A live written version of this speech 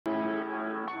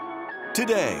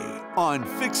Today on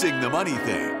Fixing the Money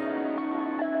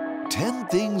Thing. 10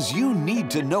 things you need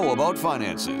to know about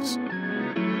finances.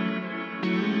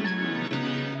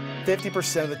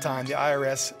 50% of the time, the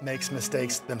IRS makes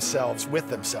mistakes themselves with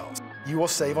themselves. You will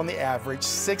save on the average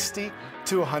 $60,000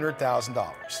 to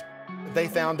 $100,000. They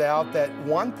found out that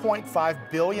 $1.5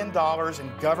 billion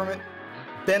in government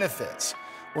benefits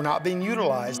were not being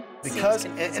utilized because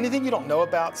anything you don't know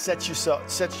about sets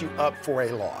you up for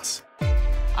a loss.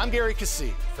 I'm Gary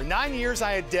Keesee. For 9 years,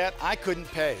 I had debt I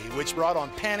couldn't pay, which brought on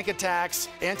panic attacks,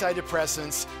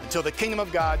 antidepressants, until the kingdom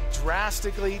of God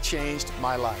drastically changed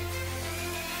my life.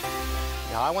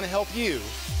 Now, I want to help you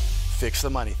fix the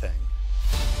money thing.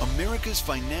 America's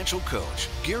financial coach,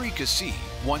 Gary Keesee,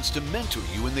 wants to mentor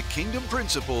you in the kingdom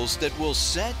principles that will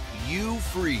set you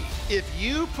free. If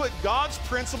you put God's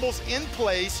principles in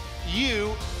place,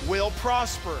 you will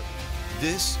prosper.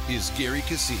 This is Gary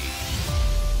Keesee,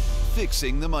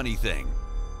 Fixing the Money Thing.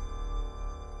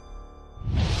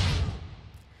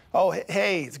 Oh,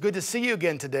 hey, it's good to see you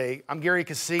again today. I'm Gary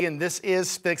Keesee, and this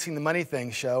is Fixing the Money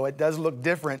Thing show. It does look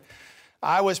different.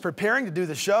 I was preparing to do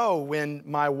the show when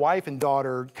my wife and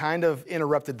daughter kind of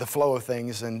interrupted the flow of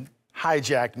things and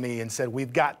hijacked me and said,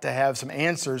 we've got to have some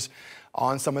answers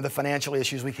on some of the financial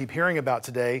issues we keep hearing about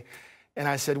today. And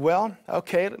I said, well,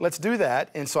 okay, let's do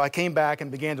that. And so I came back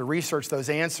and began to research those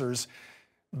answers.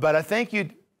 But I think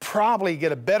you'd probably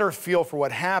get a better feel for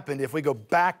what happened if we go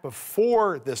back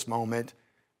before this moment.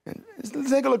 And let's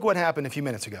take a look at what happened a few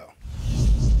minutes ago.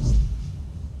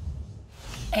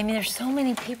 I mean, there's so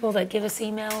many people that give us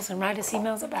emails and write us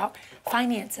emails about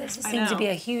finances. It seems to be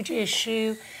a huge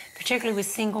issue, particularly with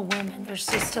single women. There's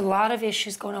just a lot of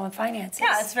issues going on with finances.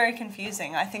 Yeah, it's very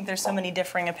confusing. I think there's so many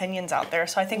differing opinions out there,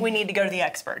 so I think we need to go to the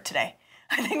expert today.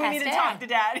 I think we need to talk to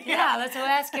Dad. Yeah, let's go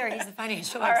ask Gary. He's the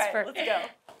financial expert. All right, let's go.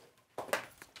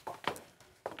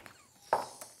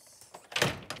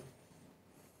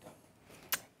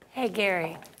 Hey,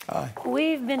 Gary. Hi.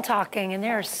 We've been talking, and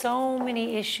there are so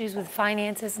many issues with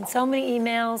finances and so many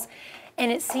emails,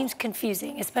 and it seems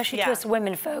confusing, especially to us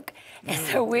women folk. And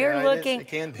so we're looking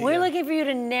for you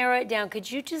to narrow it down. Could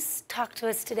you just talk to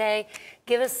us today?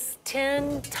 Give us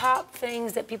 10 top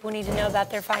things that people need to know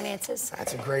about their finances.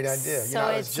 That's a great idea. So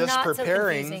I was just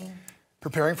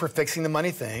preparing for Fixing the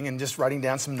Money Thing and just writing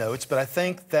down some notes, but I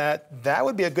think that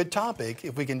would be a good topic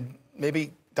if we can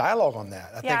maybe dialogue on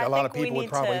that. I think a lot of people would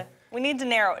probably... We need to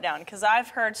narrow it down, because I've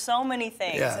heard so many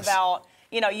things about,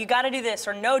 you know, you got to do this,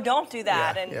 or no, don't do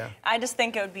that. I just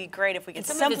think it would be great if we could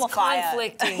simplify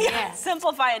it.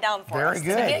 Simplify it down for us.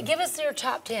 Very good. So give us your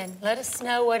top 10. Let us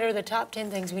know what are the top 10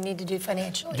 things we need to do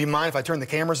financially. Do you mind if I turn the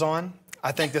cameras on?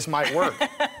 I think this might work.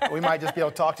 We might just be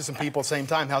able to talk to some people at the same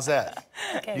time. How's that?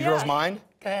 Okay. You girls mind?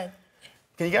 Go ahead.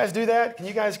 Can you guys do that? Can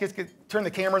you guys turn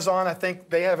the cameras on? I think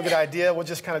they have a good idea. We'll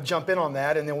just kind of jump in on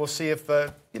that, and then we'll see if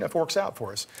if it works out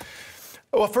for us.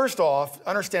 Well, first off,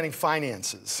 understanding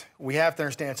finances. We have to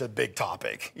understand it's a big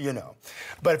topic, you know.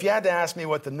 But if you had to ask me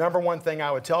what the #1 thing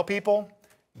I would tell people,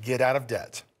 get out of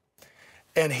debt.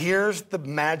 And here's the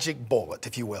magic bullet,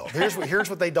 if you will. Here's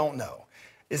what they don't know,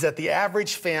 is that the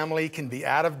average family can be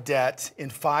out of debt in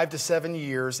 5 to 7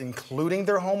 years, including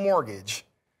their home mortgage,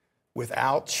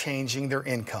 without changing their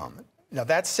income. Now,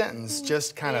 that sentence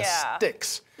just kind of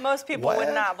sticks. Most people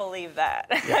would not believe that,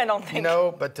 I don't think. You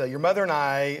know, but your mother and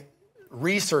I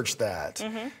researched that.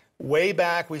 Way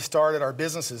back, we started our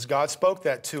businesses. God spoke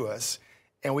that to us,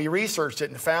 and we researched it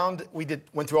and found,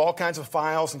 went through all kinds of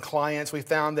files and clients. We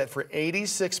found that for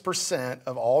 86%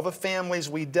 of all the families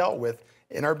we dealt with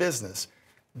in our business,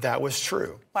 that was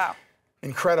true. Wow.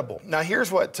 Incredible. Now,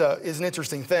 here's what is an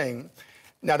interesting thing.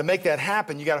 Now, to make that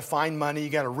happen, you got to find money, you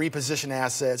got to reposition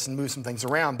assets and move some things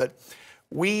around. But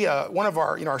we, one of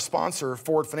our, our sponsor,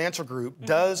 Ford Financial Group,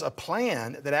 does a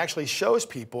plan that actually shows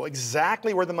people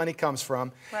exactly where the money comes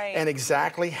from and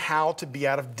exactly how to be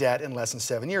out of debt in less than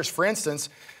 7 years. For instance,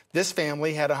 this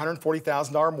family had a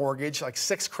 $140,000 mortgage, like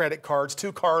 6 credit cards,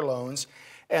 2 car loans,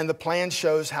 and the plan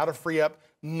shows how to free up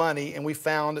money, and we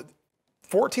found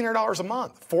 $1,400 a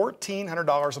month.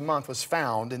 $1,400 a month was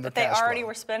found in the cash flow. They already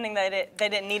were spending that they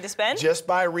didn't need to spend? Just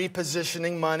by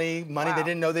repositioning money they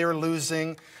didn't know they were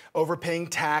losing, overpaying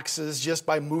taxes, just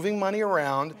by moving money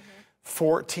around,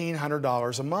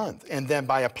 $1,400 a month. And then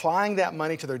by applying that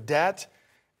money to their debt,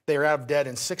 they are out of debt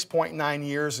in 6.9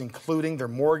 years, including their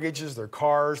mortgages, their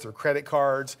cars, their credit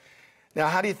cards. Now,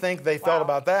 how do you think they felt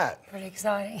about that? Pretty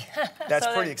exciting. That's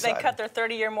pretty exciting. They cut their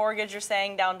 30-year mortgage, you're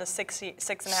saying, down to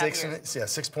 6.5 years. Yeah,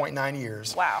 6.9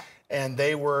 years. Wow. And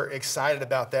they were excited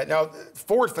about that. Now,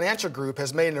 Ford Financial Group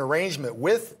has made an arrangement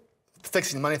with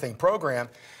Fixing the Money Thing program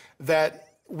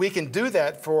that we can do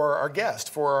that for our guests,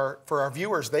 for our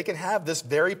viewers. They can have this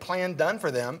very plan done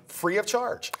for them free of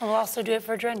charge. We'll also do it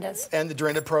for Drendas. And the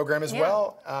Drenda program as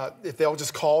well. If they'll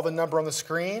just call the number on the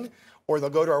screen, or they'll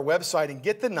go to our website and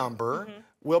get the number,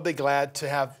 we'll be glad to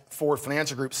have Ford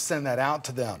Financial Group send that out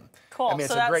to them. Cool. I mean,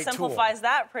 so that simplifies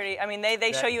that pretty. I mean,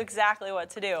 they show you exactly what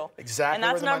to do. Exactly. And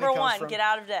that's number one, get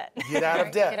out of debt. Get out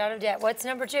of debt. Get out of debt. What's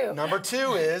number two? Number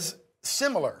two is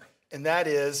similar, and that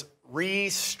is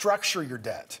restructure your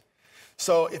debt.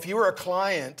 So if you were a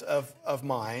client of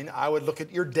mine, I would look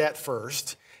at your debt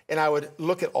first, and I would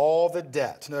look at all the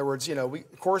debt. In other words, you know,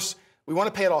 of course, we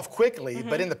want to pay it off quickly,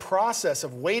 but in the process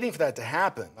of waiting for that to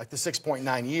happen, like the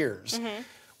 6.9 years,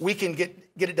 we can get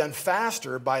it done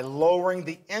faster by lowering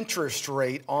the interest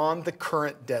rate on the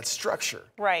current debt structure.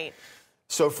 Right.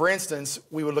 So for instance,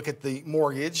 we would look at the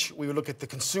mortgage, we would look at the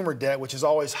consumer debt, which is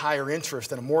always higher interest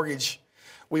than a mortgage.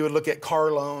 We would look at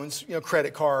car loans, you know,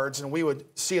 credit cards, and we would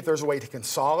see if there's a way to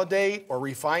consolidate or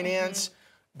refinance,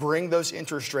 bring those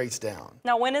interest rates down.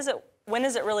 Now, when is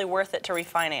it really worth it to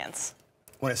refinance?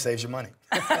 When it saves you money.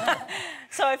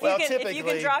 So if you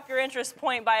can drop your interest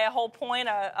point by a whole point,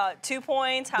 2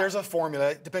 points? There's a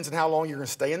formula. It depends on how long you're going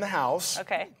to stay in the house.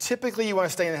 Okay. Typically, you want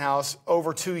to stay in the house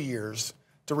over 2 years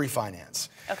to refinance.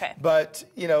 Okay. But,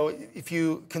 you know, if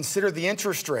you consider the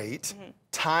interest rate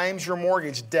times your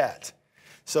mortgage debt,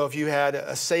 so if you had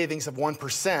a savings of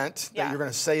 1% that you're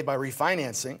going to save by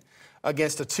refinancing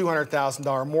against a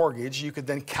 $200,000 mortgage, you could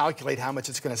then calculate how much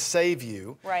it's going to save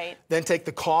you. Right. Then take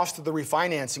the cost of the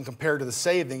refinancing compared to the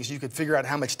savings. You could figure out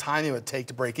how much time it would take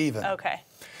to break even. Okay.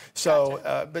 So,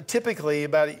 but typically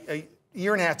about a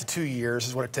year and a half to 2 years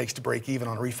is what it takes to break even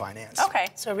on a refinance. Okay.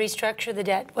 So restructure the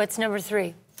debt. What's number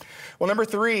three? Well, number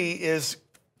three is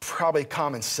probably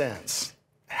common sense.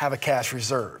 Have a cash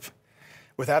reserve.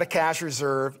 Without a cash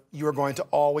reserve, you are going to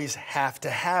always have to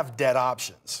have debt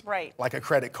options. Right. Like a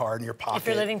credit card in your pocket. If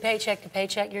you're living paycheck to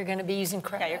paycheck, you're going to be using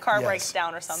credit. Yeah, your car breaks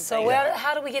down or something. So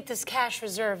how do we get this cash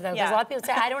reserve, though? Because a lot of people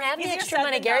say, I don't have any extra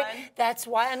money, Gary. That's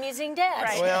why I'm using debt.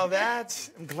 Right. Well,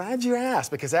 I'm glad you asked,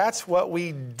 because that's what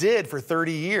we did for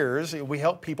 30 years. We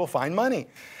helped people find money.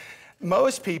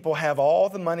 Most people have all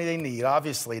the money they need,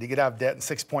 obviously, to get out of debt in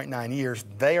 6.9 years.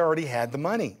 They already had the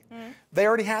money. They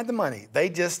already had the money. They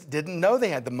just didn't know they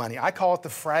had the money. I call it the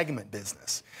fragment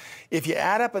business. If you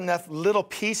add up enough little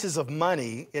pieces of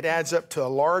money, it adds up to a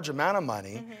large amount of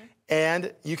money,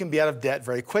 and you can be out of debt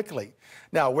very quickly.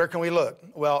 Now, where can we look?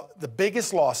 Well, the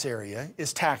biggest loss area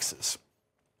is taxes.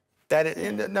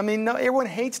 Everyone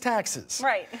hates taxes.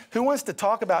 Right. Who wants to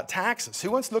talk about taxes?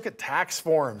 Who wants to look at tax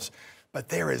forms? But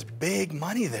there is big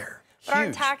money there. But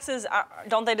aren't taxes,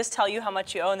 don't they just tell you how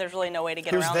much you owe and there's really no way to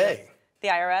get around it? Who's they? The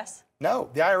IRS?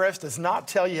 No, the IRS does not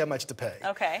tell you how much to pay.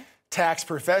 Okay. Tax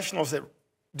professionals that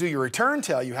do your return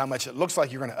tell you how much it looks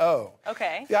like you're going to owe.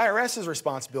 Okay. The IRS's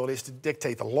responsibility is to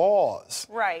dictate the laws.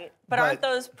 Right. But aren't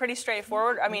those pretty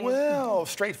straightforward? I mean... Well,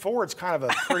 straightforward's kind of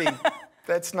a pretty...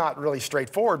 That's not really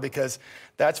straightforward, because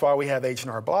that's why we have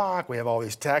H&R Block. We have all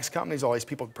these tax companies, all these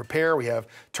people prepare. We have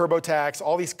TurboTax,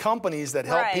 all these companies that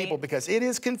help people, because it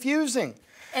is confusing.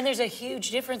 And there's a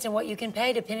huge difference in what you can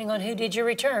pay depending on who did your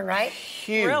return, right?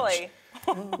 Huge. Really?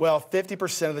 Well,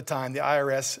 50% of the time, the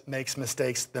IRS makes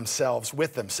mistakes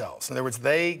with themselves. In other words,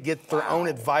 they get their own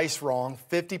advice wrong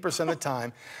 50% of the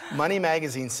time. Money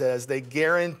Magazine says they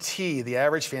guarantee the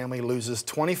average family loses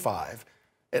 25,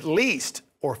 at least,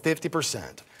 or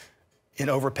 50% in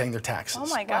overpaying their taxes. Oh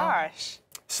my gosh.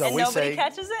 So and nobody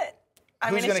catches it?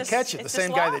 Who's going to catch it? The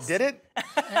same guy that did it?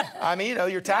 I mean,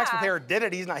 your tax preparer did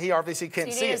it. He obviously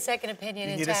can't see it. You need a second opinion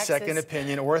in taxes. You need a second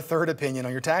opinion or a third opinion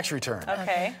on your tax return.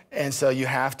 Okay. And so you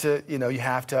have to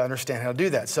understand how to do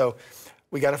that. So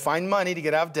we got to find money to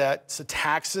get out of debt. So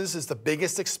taxes is the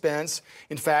biggest expense.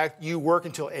 In fact, you work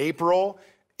until April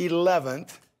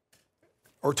 11th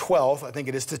or 12th, I think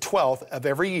it is the 12th of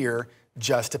every year,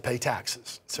 just to pay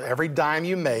taxes. So every dime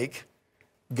you make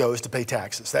goes to pay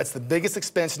taxes. That's the biggest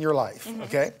expense in your life,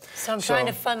 okay? So I'm trying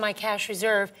to fund my cash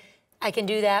reserve. I can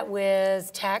do that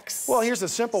with tax? Well, here's a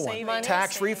simple one.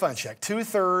 Tax refund check.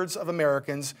 2/3 of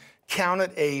Americans count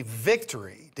it a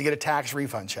victory to get a tax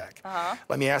refund check.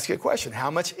 Let me ask you a question.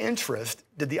 How much interest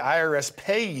did the IRS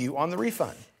pay you on the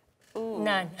refund? Ooh,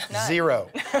 None. 0.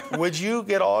 Would you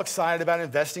get all excited about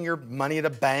investing your money at a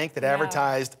bank that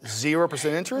advertised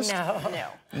 0% interest?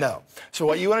 No. So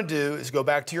what you want to do is go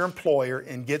back to your employer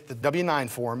and get the W-9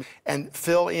 form and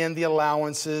fill in the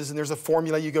allowances, and there's a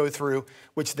formula you go through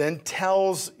which then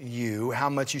tells you how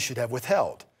much you should have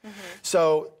withheld.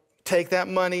 So take that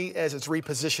money as it's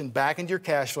repositioned back into your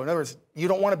cash flow. In other words, you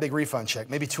don't want a big refund check,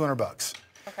 maybe $200.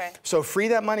 Okay. So free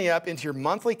that money up into your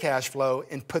monthly cash flow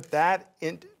and put that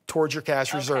in towards your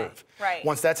cash reserve. Right.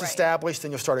 Once that's established,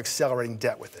 then you'll start accelerating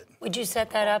debt with it. Would you set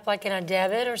that up like in a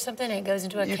debit or something and it goes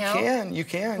into an account? You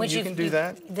can do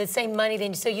that. The same money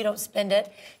then, so you don't spend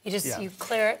it, you just, you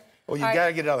clear it. Well, you got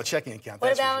to get it out of the checking account.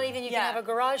 What about even you can have a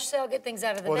garage sale, get things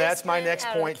out of the basement? Well, that's my next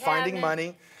point, finding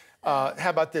money. How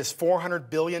about this? $400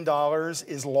 billion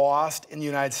is lost in the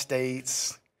United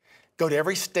States. Go to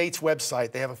every state's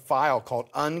website. They have a file called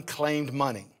unclaimed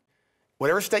money.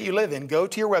 Whatever state you live in, go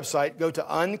to your website, go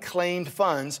to unclaimed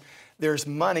funds. There's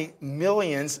money,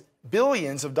 millions,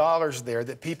 billions of dollars there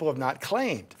that people have not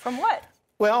claimed. From what?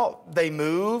 Well, they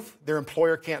move, their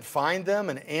employer can't find them,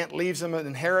 an aunt leaves them an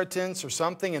inheritance or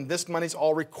something, and this money's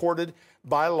all recorded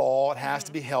by law. It has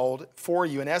to be held for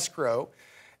you in escrow.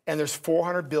 And there's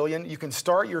 $400 billion. You can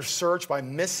start your search by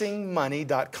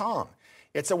missingmoney.com.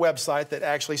 It's a website that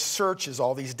actually searches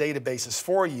all these databases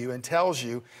for you and tells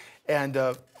you. And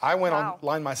I went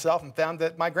online myself and found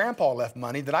that my grandpa left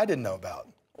money that I didn't know about.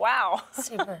 Wow.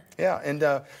 Super. Yeah, and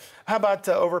how about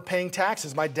overpaying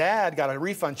taxes? My dad got a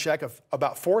refund check of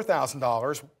about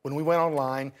 $4,000 when we went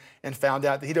online and found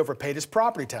out that he'd overpaid his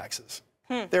property taxes.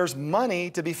 There's money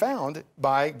to be found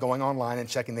by going online and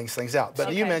checking these things out.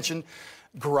 But you mentioned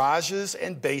garages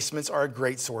and basements are a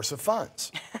great source of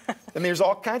funds. I mean, there's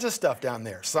all kinds of stuff down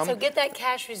there. So get that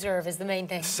cash reserve is the main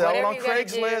thing. Sell it on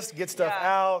Craigslist, get stuff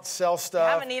out, sell stuff.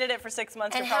 I haven't needed it for 6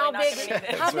 months. And you're probably not going to need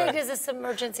it. How big does this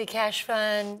emergency cash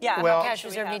fund, cash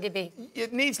reserve need to be?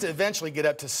 It needs to eventually get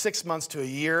up to 6 months to a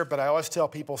year, but I always tell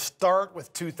people start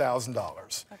with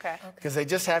 $2,000. Okay. Because they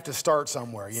just have to start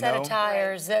somewhere, you know? Set of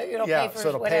tires, it'll pay for so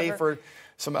it'll pay for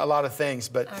a lot of things,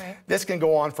 but this can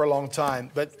go on for a long time.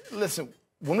 But listen,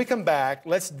 when we come back,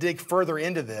 let's dig further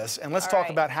into this and let's talk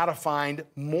about how to find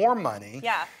more money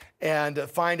and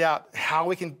find out how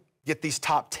we can get these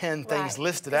top 10 things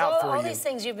listed out for you. All these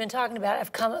things you've been talking about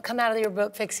have come out of your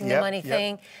book, Fixing the Money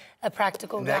Thing, a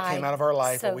practical guide. And that came out of our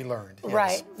life, what we learned.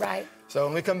 Right. So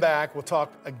when we come back, we'll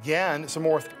talk again some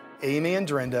more with Amy and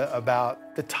Drenda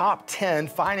about the top 10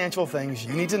 financial things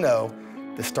you need to know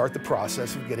to start the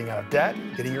process of getting out of debt,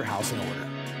 getting your house in order.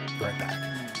 Be right back.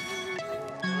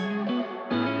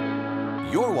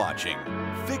 You're watching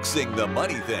Fixing the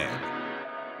Money Thing.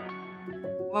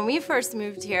 When we first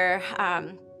moved here,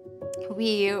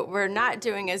 we were not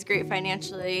doing as great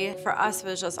financially. For us, it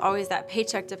was just always that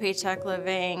paycheck to paycheck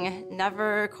living,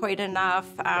 never quite enough.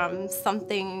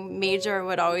 Something major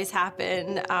would always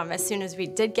happen as soon as we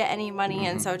did get any money,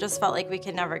 and so it just felt like we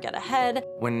could never get ahead.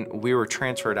 When we were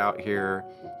transferred out here,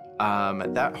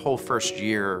 that whole first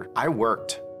year, I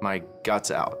worked my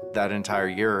guts out that entire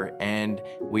year, and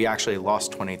we actually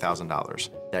lost $20,000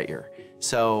 that year.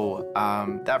 So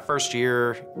that first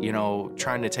year, you know,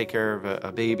 trying to take care of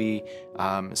a baby,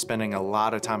 spending a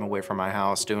lot of time away from my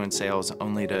house, doing sales,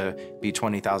 only to be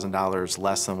 $20,000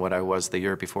 less than what I was the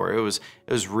year before. It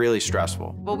was really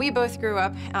stressful. Well, we both grew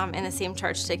up in the same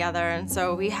church together, and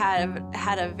so we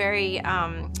had a very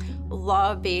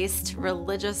law-based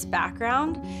religious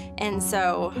background, and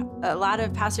so a lot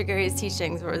of Pastor Gary's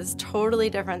teachings was totally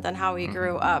different than how we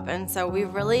grew up, and so we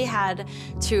really had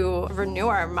to renew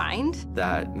our mind.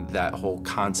 That whole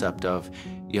concept of,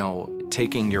 you know,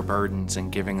 taking your burdens and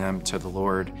giving them to the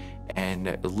Lord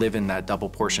and live in that double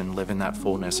portion, live in that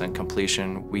fullness and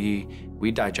completion,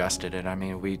 we digested it. I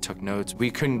mean, we took notes. We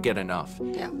couldn't get enough.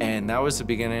 And that was the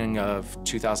beginning of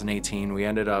 2018. We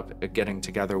ended up getting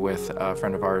together with a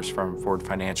friend of ours from Ford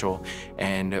Financial,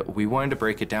 and we wanted to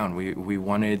break it down. We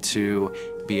wanted to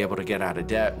be able to get out of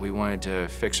debt. We wanted to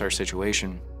fix our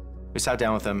situation. We sat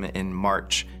down with them in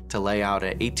March to lay out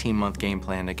an 18-month game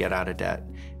plan to get out of debt.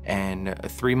 And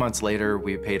 3 months later,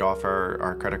 we paid off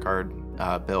our credit card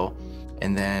bill.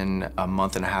 And then a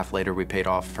month and a half later, we paid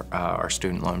off our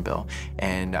student loan bill.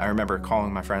 And I remember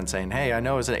calling my friend saying, hey, I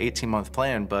know it's an 18-month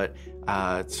plan, but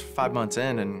it's 5 months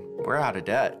in and we're out of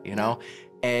debt, you know?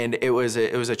 And it was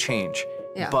a change,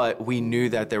 but we knew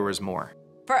that there was more.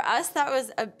 For us, that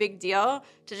was a big deal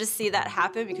to just see that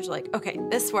happen, because we're like, okay,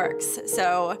 this works.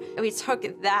 So we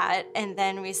took that and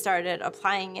then we started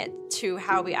applying it to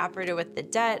how we operated with the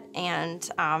debt, and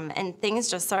things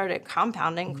just started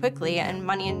compounding quickly, and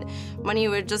money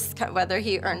would just, whether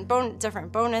he earned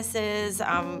different bonuses,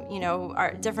 you know,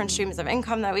 our different streams of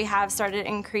income that we have started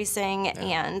increasing,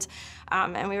 and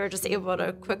we were just able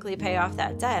to quickly pay off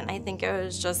that debt. And I think it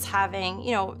was just having,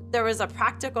 you know, there was a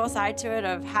practical side to it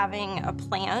of having a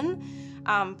plan,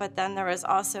 but then there was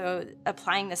also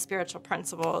applying the spiritual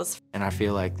principles. And I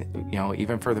feel like, you know,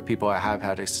 even for the people that have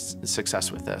had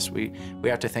success with this, we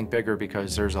have to think bigger,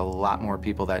 because there's a lot more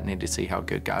people that need to see how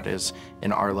good God is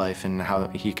in our life and how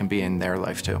he can be in their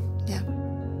life too. Yeah.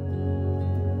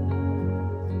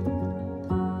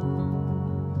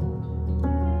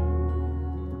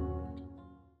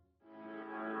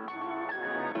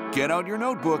 Get out your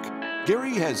notebook.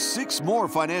 Gary has 6 more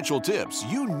financial tips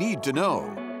you need to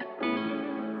know.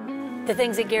 The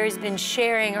things that Gary's been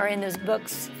sharing are in those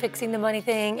books, Fixing the Money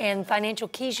Thing and Financial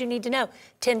Keys You Need to Know.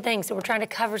 10 things. So we're trying to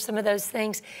cover some of those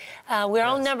things. We're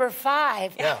on number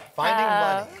 5. Yeah, finding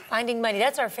money. Finding money.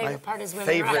 That's our favorite part as women.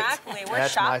 Favorite. Exactly. We're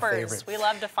shoppers. We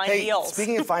love to find deals.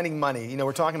 Speaking of finding money, you know,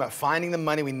 we're talking about finding the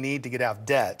money we need to get out of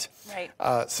debt.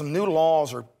 Right. Some new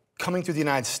laws are coming through the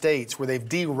United States where they've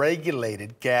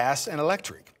deregulated gas and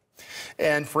electric.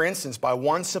 And for instance, by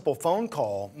one simple phone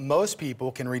call, most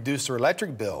people can reduce their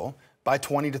electric bill by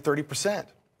 20 to 30%.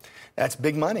 That's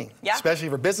big money, especially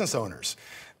for business owners.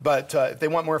 But if they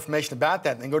want more information about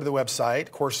that, then go to the website.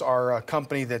 Of course, our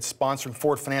company that's sponsoring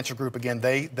Ford Financial Group, again,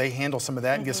 they handle some of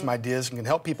that and give some ideas and can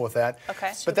help people with that.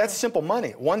 Okay. But that's simple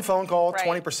money. One phone call,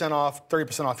 20% off,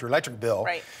 30% off your electric bill.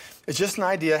 Right. It's just an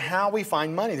idea how we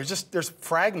find money. There's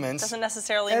fragments. Doesn't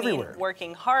necessarily everywhere. mean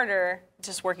working harder,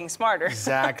 just working smarter.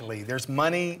 Exactly. There's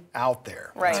money out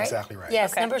there. Right. That's exactly right.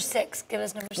 Yes, number 6. Give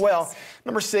us number 6. Well,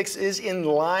 number 6 is in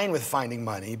line with finding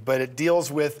money, but it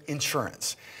deals with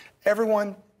insurance.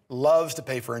 Everyone loves to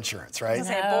pay for insurance, right? It's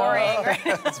boring.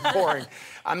 It's boring.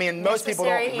 I mean, most people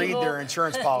don't read their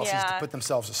insurance policies to put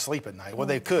themselves to sleep at night. Well,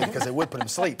 they could, because they would put them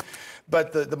to sleep.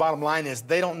 But the bottom line is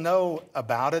they don't know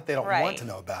about it. They don't want to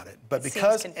know about it. But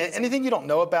because anything you don't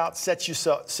know about sets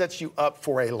you up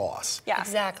for a loss. Yeah,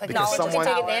 exactly. Because someone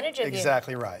take advantage of you.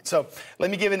 Exactly right. So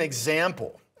let me give an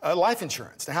example. Life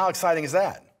insurance. Now, how exciting is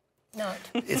that? Not.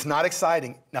 It's not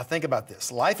exciting. Now think about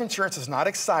this. Life insurance is not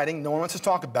exciting. No one wants to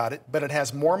talk about it, but it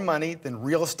has more money than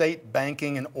real estate,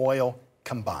 banking, and oil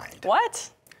combined. What?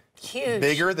 Huge.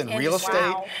 Bigger than real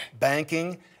estate,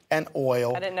 banking, and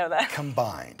oil I didn't know that.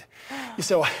 combined. You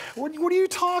say, what are you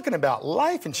talking about?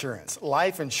 Life insurance.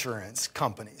 Life insurance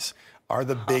companies are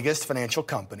the biggest financial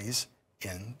companies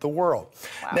in the world.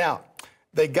 Wow. Now,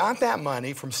 they got that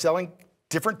money from selling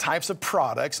different types of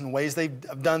products and ways they've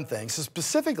done things. So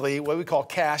specifically, what we call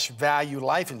cash value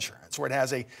life insurance, where it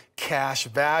has a cash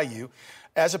value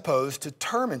as opposed to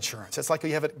term insurance. It's like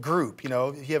you have a group, you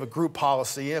know, if you have a group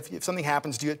policy, if something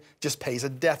happens to you, it just pays a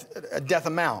death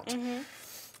amount. Mm-hmm.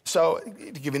 So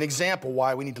to give you an example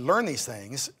why we need to learn these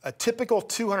things, a typical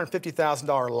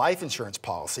 $250,000 life insurance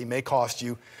policy may cost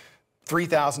you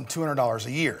 $3,200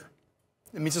 a year.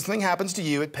 It means if something happens to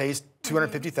you, it pays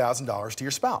 $250,000 to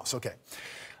your spouse, okay.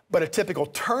 But a typical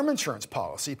term insurance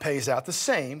policy pays out the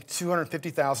same,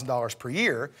 $250,000 per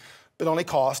year, but only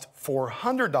costs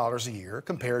 $400 a year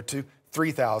compared to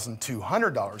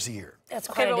 $3,200 a year. That's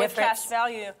quite a difference. With cash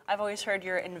value, I've always heard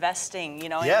you're investing, you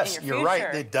know, in your future. Yes, you're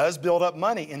right. It does build up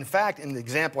money. In fact, in the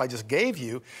example I just gave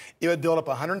you, it would build up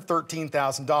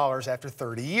 $113,000 after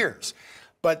 30 years.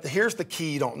 But here's the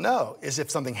key you don't know, is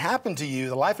if something happened to you,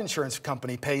 the life insurance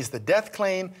company pays the death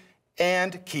claim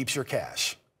and keeps your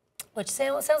cash. Which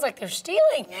sounds like they're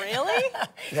stealing. Really?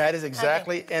 That is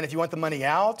exactly, and if you want the money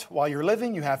out while you're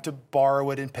living, you have to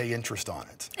borrow it and pay interest on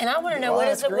it. And I want to know, what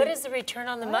is the return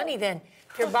on the money then?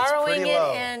 If you're borrowing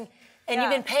it and you've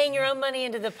been paying your own money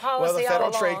into the policy all along. Well, the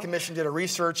Federal Trade Commission did a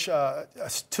research, a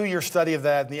 2-year study of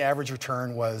that, and the average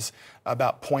return was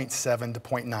about 0.7 to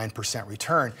 0.9%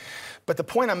 return. But the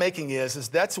point I'm making is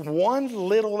that's one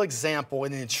little example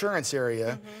in the insurance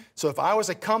area. Mm-hmm. So if I was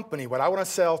a company, would I want to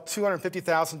sell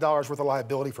 $250,000 worth of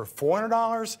liability for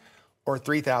 $400 or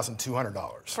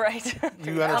 $3,200? Right.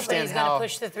 You understand how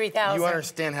push the $3,000. You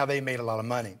understand how they made a lot of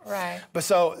money. Right. But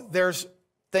so there's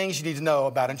things you need to know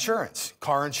about insurance.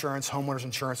 Car insurance, homeowners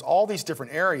insurance, all these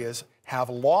different areas have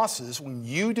losses when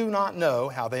you do not know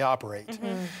how they operate.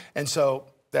 Mm-hmm. And so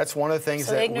that's one of the things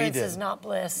that we did. Ignorance is not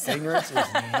bliss. Ignorance is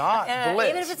not bliss.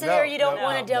 Even if it's an area you don't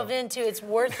want to delve into, it's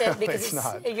worth it because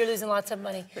you're losing lots of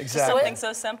money. Exactly. Something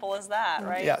so simple as that,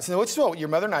 right? Yeah, so which is what your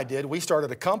mother and I did. We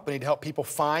started a company to help people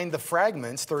find the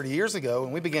fragments 30 years ago,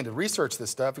 and we began to research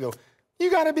this stuff. We go,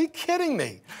 you got to be kidding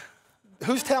me.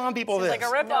 Who's telling people this? Like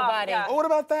a rip-off. Nobody. Oh, what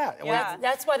about that? Yeah.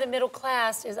 That's why the middle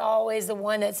class is always the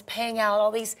one that's paying out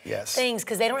all these things,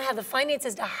 because they don't have the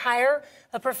finances to hire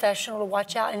a professional to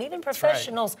watch out, and even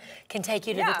professionals can take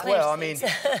you to the clear. Well, I mean,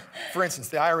 for instance,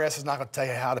 the IRS is not going to tell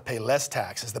you how to pay less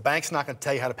taxes. The bank's not going to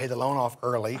tell you how to pay the loan off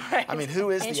early. Right. I mean, who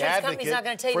is the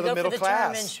advocate for the middle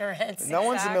class? No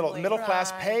one's the middle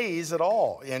class pays at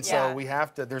all, and so we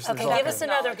have to. There's okay, give us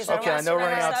another. Okay, I know we're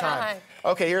running out of time.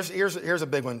 Okay, here's a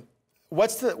big one.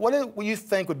 What do you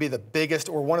think would be the biggest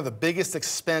or one of the biggest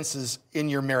expenses in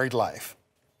your married life?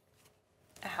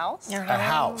 A house. Your home, a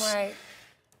house. Right.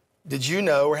 Did you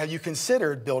know, or have you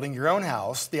considered building your own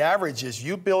house? The average is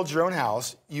you build your own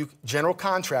house, you general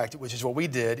contract it, which is what we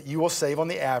did. You will save on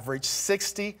the average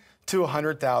 $60,000 to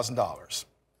 $100,000.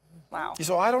 Wow. You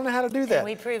say, I don't know how to do that. And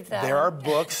we proved that. There are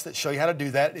books that show you how to do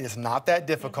that. It is not that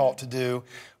difficult to do.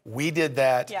 We did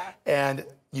that, and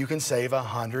you can save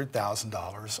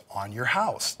 $100,000 on your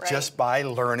house just by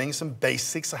learning some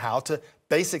basics of how to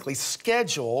basically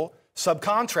schedule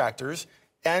subcontractors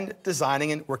and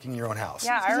designing and working in your own house.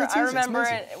 Yeah, I remember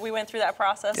it. We went through that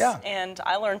process, and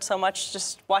I learned so much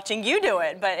just watching you do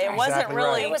it. But it wasn't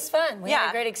really. It was fun. We had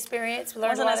a great experience. We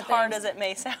learned a lot of things. It wasn't as hard as it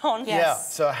may sound. Yeah.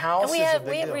 So a house is a big deal.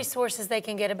 We have resources they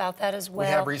can get about that as well.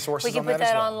 We have resources on that as well. We can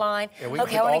put that online. Yeah,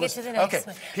 okay, I want to get to the next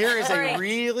one. Here is a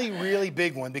really, really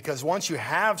big one, because once you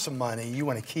have some money, you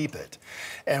want to keep it.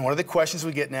 And one of the questions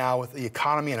we get now with the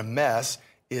economy in a mess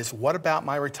is, what about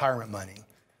my retirement money?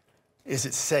 Is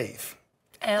it safe?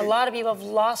 And a lot of people have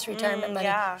lost retirement money,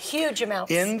 huge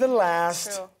amounts. In the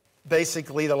last,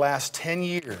 basically the last 10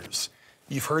 years,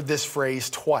 you've heard this phrase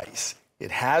twice. It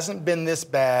hasn't been this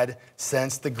bad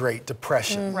since the Great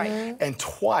Depression. Right. And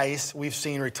twice we've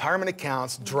seen retirement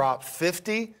accounts drop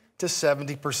 50 to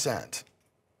 70%.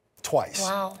 Twice.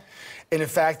 Wow. And in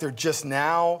fact, they're just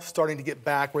now starting to get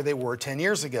back where they were 10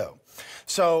 years ago.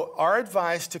 So our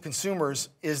advice to consumers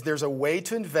is there's a way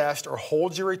to invest or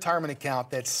hold your retirement account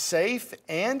that's safe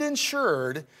and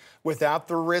insured without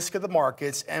the risk of the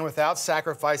markets and without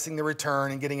sacrificing the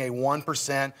return and getting a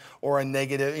 1% or a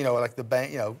negative, like the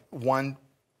bank,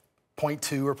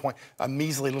 1.2 or a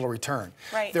measly little return.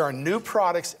 Right. There are new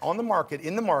products on the market,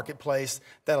 in the marketplace,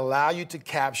 that allow you to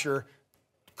capture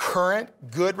current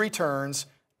good returns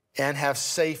and have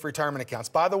safe retirement accounts.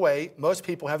 By the way, most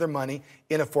people have their money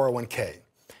in a 401k.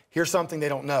 Here's something they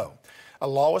don't know. A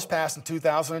law was passed in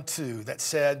 2002 that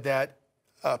said that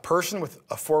a person with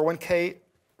a 401k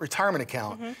retirement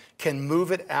account can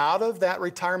move it out of that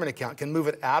retirement account, can move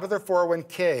it out of their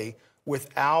 401k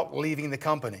without leaving the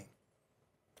company.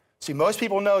 See, most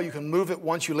people know you can move it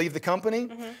once you leave the company,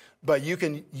 but you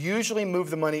can usually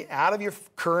move the money out of your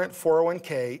current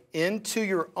 401k into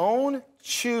your own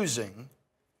choosing,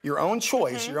 your own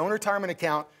choice, your own retirement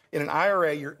account in an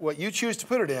IRA, what you choose to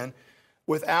put it in,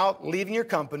 without leaving your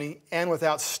company and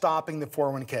without stopping the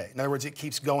 401k. In other words, it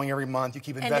keeps going every month. You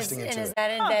keep investing into it. And is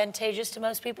that advantageous to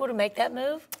most people to make that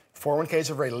move? 401ks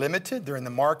are very limited. They're in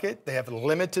the market. They have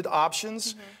limited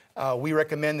options. We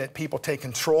recommend that people take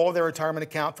control of their retirement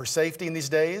account for safety in these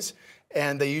days,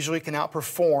 and they usually can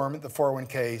outperform the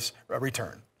 401k's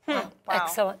return. Wow.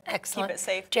 Excellent, excellent. Keep it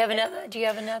safe. Do you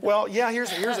have another? Well, yeah,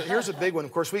 here's a big one.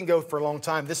 Of course, we can go for a long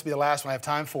time. This will be the last one I have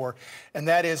time for. And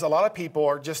that is, a lot of people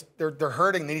are just, they're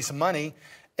hurting, they need some money.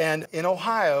 And in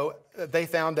Ohio, they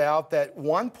found out that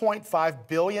 $1.5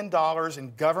 billion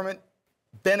in government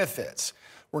benefits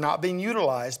were not being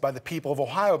utilized by the people of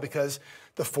Ohio because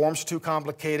the forms are too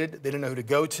complicated, they didn't know who to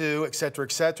go to, et cetera,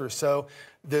 et cetera. So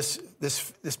this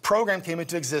program came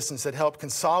into existence that helped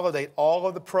consolidate all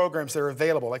of the programs that are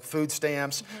available, like food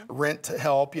stamps, rent to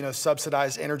help,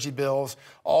 subsidized energy bills.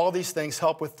 All of these things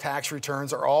help with tax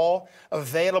returns are all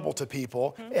available to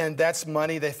people, and that's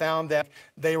money. They found that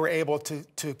they were able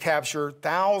to capture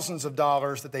thousands of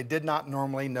dollars that they did not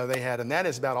normally know they had, and that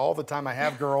is about all the time I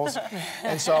have, girls.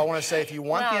 And so I want to say, if you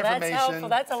want the information, that's helpful.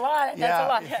 That's a lot. That's a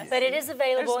lot. But it is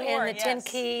available in the 10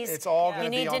 keys. It's all going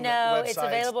to be on the website. It's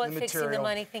available at Fixing the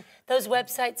Money Thing. Those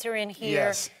websites are in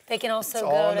here. They can also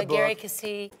go to Gary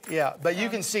Keesee. Yeah, but you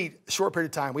can see, short period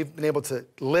of time, we've been able to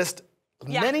list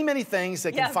many, many things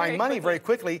that can find money very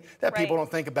quickly that people don't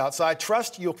think about. So I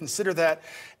trust you'll consider that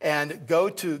and go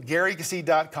to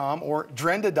GaryKeesee.com or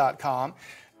Drenda.com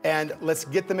and let's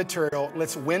get the material.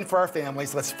 Let's win for our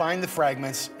families. Let's find the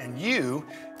fragments, and you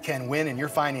can win in your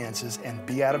finances and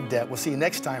be out of debt. We'll see you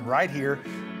next time right here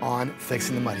on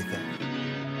Fixing the Money Thing.